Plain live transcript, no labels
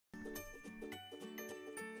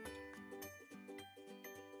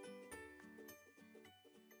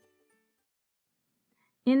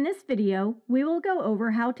In this video, we will go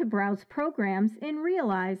over how to browse programs in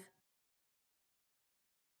Realize.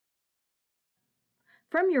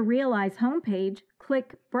 From your Realize homepage,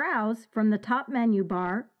 click Browse from the top menu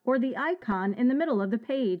bar or the icon in the middle of the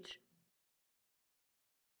page.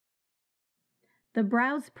 The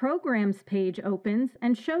Browse Programs page opens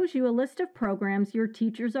and shows you a list of programs your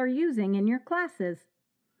teachers are using in your classes.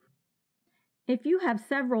 If you have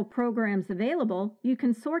several programs available, you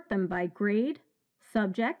can sort them by grade,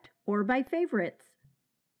 subject, or by favorites.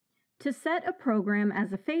 To set a program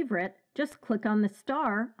as a favorite, just click on the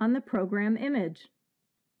star on the program image.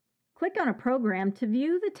 Click on a program to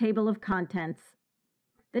view the table of contents.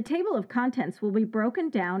 The table of contents will be broken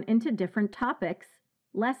down into different topics,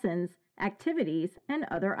 lessons, activities, and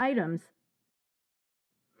other items.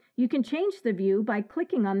 You can change the view by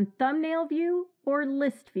clicking on Thumbnail View or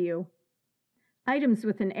List View. Items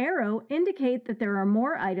with an arrow indicate that there are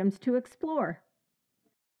more items to explore.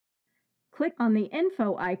 Click on the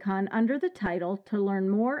info icon under the title to learn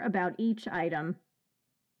more about each item.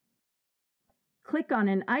 Click on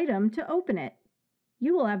an item to open it.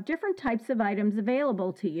 You will have different types of items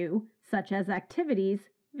available to you, such as activities,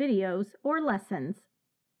 videos, or lessons.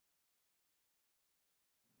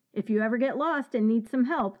 If you ever get lost and need some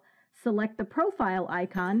help, select the profile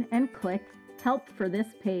icon and click Help for this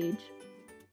page.